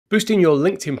Boosting your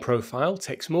LinkedIn profile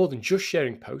takes more than just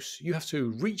sharing posts. You have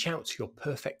to reach out to your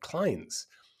perfect clients.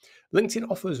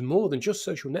 LinkedIn offers more than just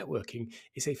social networking.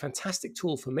 It's a fantastic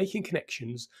tool for making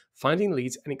connections, finding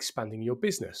leads, and expanding your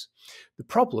business. The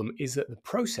problem is that the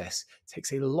process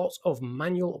takes a lot of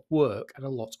manual work and a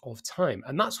lot of time,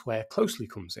 and that's where Closely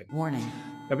comes in. Warning.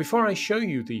 Now, before I show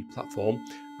you the platform,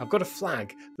 I've got to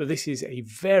flag that this is a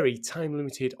very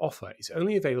time-limited offer. It's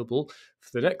only available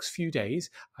for the next few days.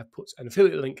 I've put an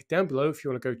affiliate link down below if you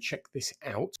want to go check this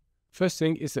out. First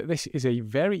thing is that this is a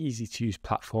very easy to use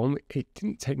platform. It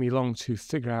didn't take me long to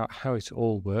figure out how it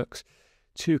all works.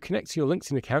 To connect to your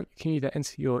LinkedIn account, you can either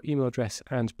enter your email address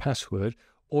and password,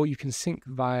 or you can sync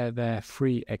via their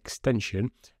free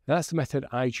extension. Now, that's the method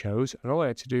I chose, and all I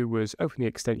had to do was open the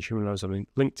extension when I was on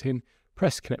LinkedIn,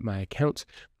 press connect my account,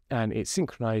 and it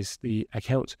synchronized the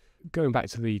account. Going back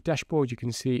to the dashboard, you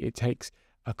can see it takes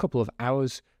a couple of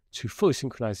hours to fully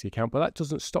synchronize the account, but that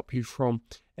doesn't stop you from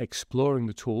exploring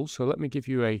the tool. So let me give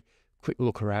you a quick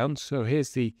look around. So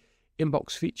here's the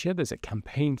inbox feature. There's a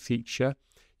campaign feature.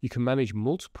 You can manage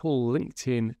multiple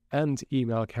LinkedIn and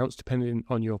email accounts depending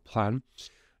on your plan.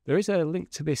 There is a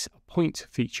link to this point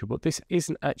feature, but this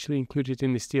isn't actually included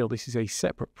in this deal. This is a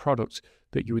separate product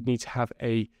that you would need to have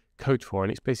a code for,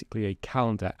 and it's basically a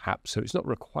calendar app. So it's not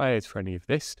required for any of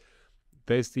this.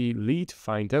 There's the lead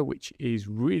finder, which is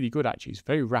really good actually. It's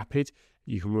very rapid.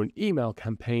 You can run email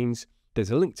campaigns. There's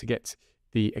a link to get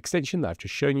the extension that I've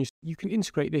just shown you. You can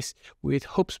integrate this with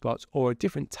HubSpot or a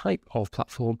different type of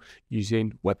platform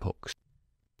using webhooks.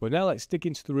 But now let's dig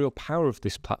into the real power of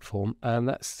this platform, and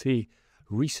that's the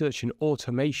research and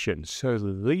automation. So the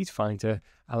lead finder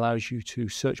allows you to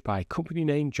search by company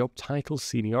name, job title,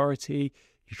 seniority.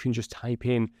 You can just type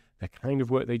in the kind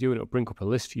of work they do and it'll bring up a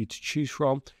list for you to choose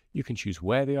from. You can choose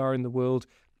where they are in the world,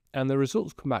 and the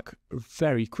results come back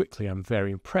very quickly. I'm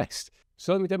very impressed.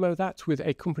 So let me demo that with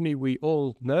a company we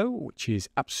all know, which is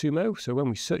Appsumo. So when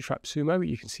we search for Appsumo,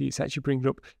 you can see it's actually bringing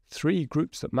up 3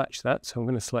 groups that match that. So I'm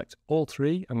going to select all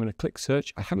 3. I'm going to click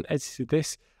search. I haven't edited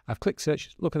this. I've clicked search.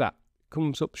 Look at that. It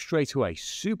comes up straight away.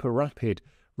 Super rapid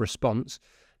response.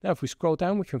 Now, if we scroll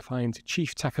down, we can find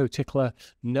Chief Taco Tickler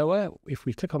Noah. If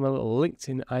we click on the little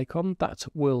LinkedIn icon, that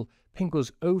will ping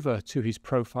us over to his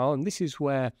profile. And this is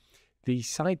where the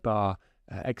sidebar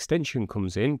extension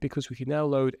comes in, because we can now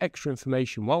load extra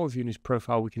information while reviewing his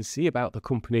profile. We can see about the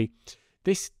company.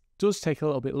 This does take a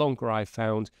little bit longer, I've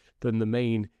found, than the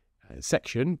main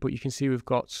section, but you can see we've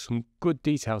got some good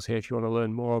details here if you want to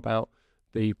learn more about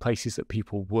the places that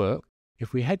people work.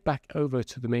 If we head back over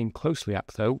to the main Closely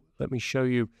app though, let me show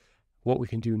you what we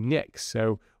can do next.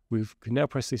 So we can now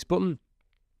press this button,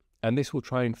 and this will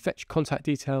try and fetch contact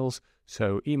details,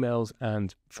 so emails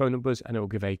and phone numbers, and it will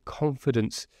give a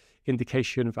confidence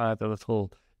indication via the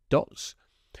little dots.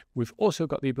 We've also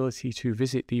got the ability to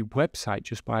visit the website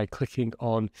just by clicking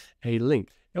on a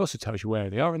link. It also tells you where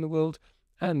they are in the world,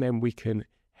 and then we can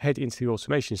head into the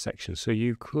automation section. So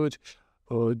you could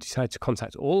decide to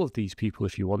contact all of these people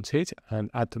if you wanted and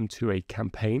add them to a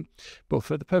campaign. But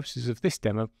for the purposes of this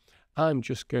demo, I'm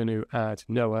just going to add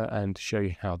Noah and show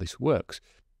you how this works.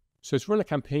 So to run a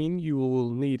campaign, you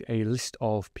will need a list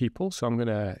of people. So I'm going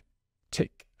to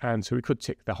tick, and so we could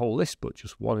tick the whole list, but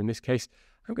just one in this case.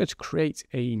 I'm going to create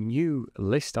a new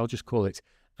list. I'll just call it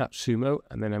Appsumo,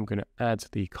 and then I'm going to add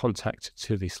the contact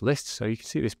to this list. So you can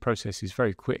see this process is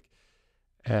very quick.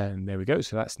 And there we go.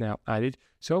 So that's now added.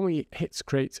 So when we hit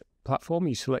create platform,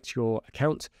 you select your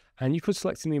account, and you could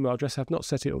select an email address. I've not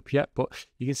set it up yet, but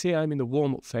you can see I'm in the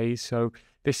warm-up phase. So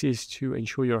this is to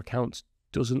ensure your account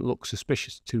doesn't look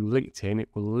suspicious to LinkedIn. It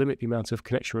will limit the amount of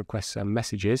connection requests and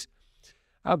messages.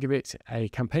 I'll give it a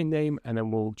campaign name, and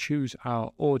then we'll choose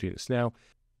our audience. Now,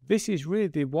 this is really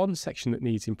the one section that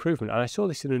needs improvement. And I saw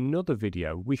this in another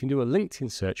video. We can do a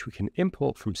LinkedIn search. We can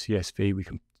import from CSV. We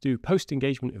can do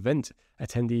post-engagement event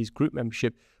attendees, group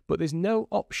membership, but there's no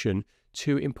option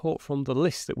to import from the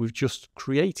list that we've just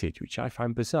created, which I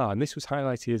find bizarre. And this was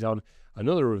highlighted on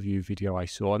another review video I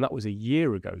saw, and that was a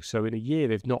year ago. So in a year,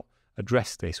 they've not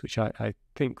addressed this, which I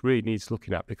think really needs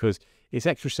looking at, because it's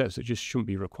extra steps that just shouldn't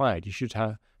be required. You should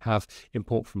have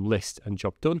import from list and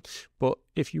job done. But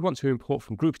if you want to import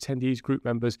from group attendees, group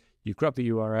members, you grab the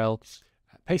URL,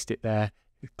 paste it there,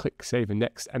 click save and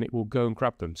next, and it will go and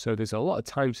grab them. So there's a lot of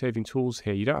time-saving tools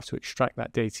here. You don't have to extract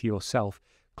that data yourself.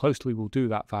 Closely will do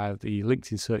that via the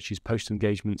LinkedIn searches,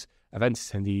 post-engagements, event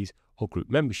attendees, or group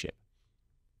membership.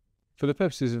 For the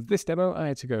purposes of this demo, I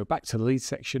had to go back to the lead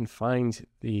section, find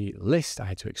the list. I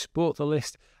had to export the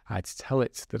list. I had to tell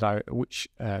it that which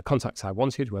contacts I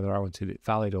wanted, whether I wanted it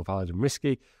valid or valid and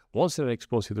risky. Once I'd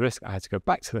exported the risk, I had to go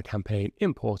back to the campaign,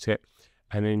 import it,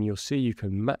 and then you'll see you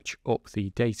can match up the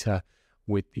data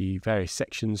with the various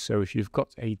sections. So if you've got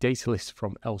a data list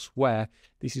from elsewhere,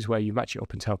 this is where you match it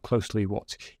up and tell closely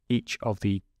what each of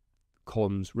the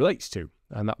columns relates to.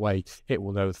 And that way it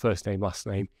will know the first name, last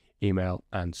name, email,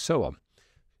 and so on.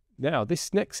 Now,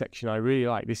 this next section I really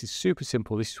like. This is super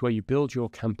simple. This is where you build your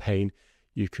campaign.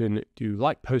 You can do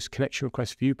like, post, connection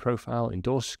request, view profile,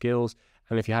 endorse skills.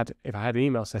 And if I had an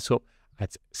email set up, I'd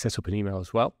set up an email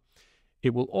as well.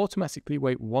 It will automatically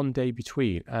wait 1 day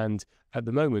between. And at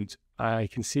the moment, I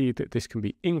can see that this can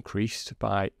be increased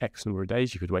by X number of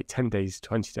days. You could wait 10 days,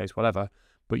 20 days, whatever,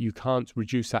 but you can't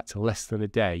reduce that to less than a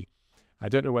day. I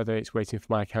don't know whether it's waiting for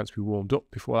my account to be warmed up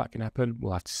before that can happen.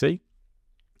 We'll have to see.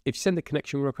 If you send a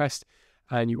connection request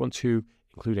and you want to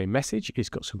include a message, it's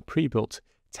got some pre-built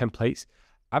templates.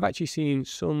 I've actually seen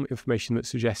some information that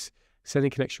suggests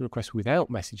sending connection requests without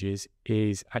messages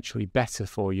is actually better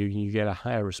for you. You get a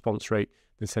higher response rate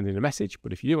than sending a message.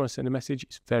 But if you do want to send a message,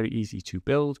 it's very easy to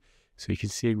build. So you can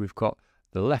see we've got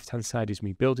the left-hand side is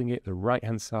me building it. The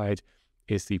right-hand side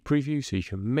is the preview. So you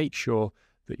can make sure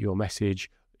that your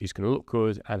message is going to look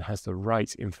good and has the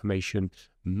right information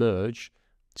merged.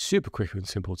 Super quick and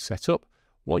simple to set up.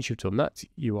 Once you've done that,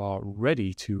 you are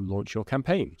ready to launch your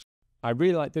campaign. I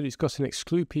really like that it's got an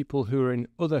exclude people who are in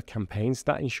other campaigns.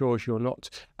 That ensures you're not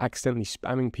accidentally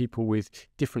spamming people with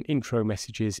different intro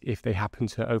messages if they happen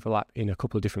to overlap in a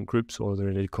couple of different groups or they're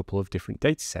in a couple of different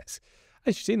data sets.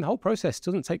 As you've seen, the whole process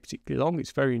doesn't take particularly long.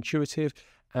 It's very intuitive.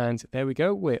 And there we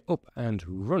go. We're up and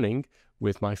running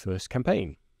with my first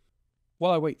campaign.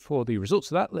 While I wait for the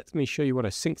results of that, let me show you what a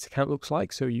synced account looks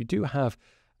like. So you do have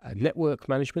network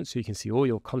management, so you can see all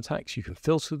your contacts, you can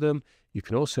filter them, you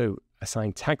can also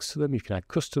assign tags to them, you can add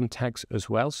custom tags as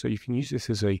well, so you can use this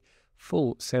as a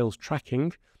full sales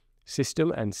tracking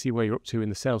system and see where you're up to in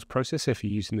the sales process if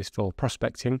you're using this for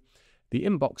prospecting. The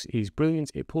inbox is brilliant.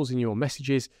 It pulls in your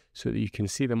messages so that you can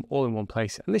see them all in one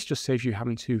place, and this just saves you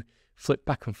having to flip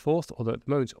back and forth, although at the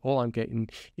moment all I'm getting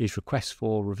is requests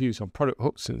for reviews on Product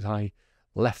Hook. Since I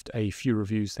left a few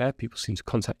reviews there, people seem to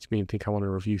contact me and think I want to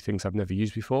review things I've never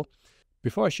used before.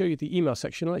 Before I show you the email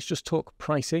section, let's just talk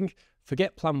pricing.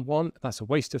 Forget plan 1, that's a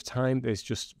waste of time. There's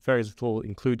just very little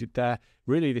included there.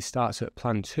 Really, this starts at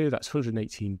plan 2, that's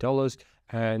 $118.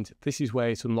 And this is where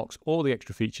it unlocks all the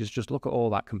extra features. Just look at all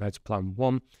that compared to plan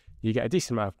 1. You get a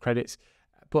decent amount of credits.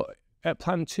 But at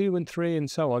plan 2 and 3 and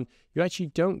so on, you actually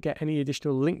don't get any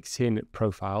additional LinkedIn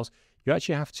profiles. You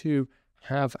actually have to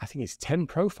have, I think it's 10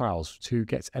 profiles to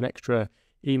get an extra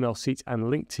email seat and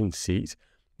LinkedIn seat.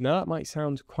 Now that might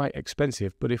sound quite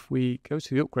expensive, but if we go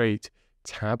to the upgrade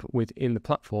tab within the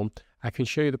platform, I can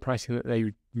show you the pricing that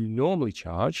they normally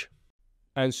charge.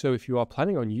 And so if you are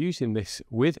planning on using this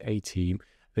with a team,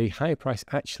 the higher price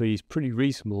actually is pretty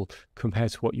reasonable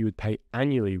compared to what you would pay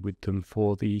annually with them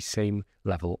for the same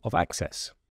level of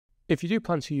access. If you do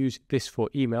plan to use this for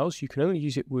emails, you can only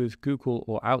use it with Google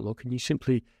or Outlook, and you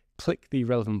simply click the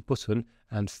relevant button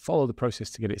and follow the process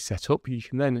to get it set up. You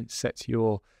can then set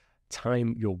your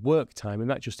time, your work time, and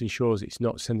that just ensures it's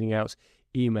not sending out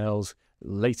emails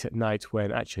late at night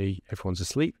when actually everyone's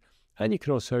asleep. And you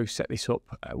can also set this up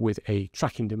with a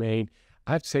tracking domain.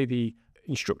 I have to say the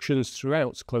instructions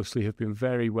throughout closely have been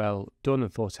very well done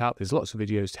and thought out. There's lots of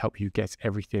videos to help you get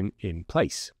everything in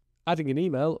place. Adding an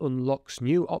email unlocks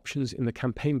new options in the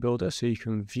campaign builder, so you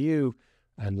can view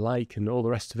and like and all the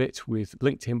rest of it with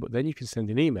LinkedIn, but then you can send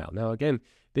an email. Now again,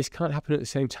 this can't happen at the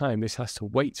same time. This has to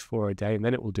wait for a day and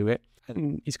then it will do it.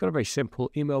 And it's got a very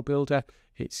simple email builder.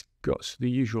 It's got the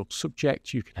usual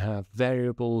subject. You can have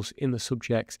variables in the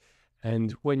subjects.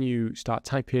 And when you start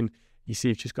typing, you see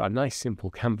you've just got a nice simple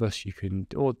canvas. You can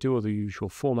do all the usual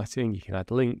formatting. You can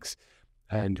add links,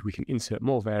 and we can insert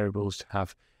more variables to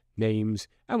have names.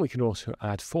 And we can also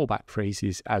add fallback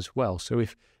phrases as well. So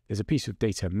if there's a piece of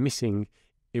data missing,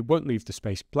 it won't leave the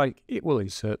space blank. It will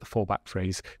insert the fallback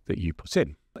phrase that you put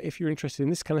in. If you're interested in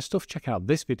this kind of stuff, check out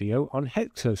this video on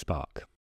HexoSpark.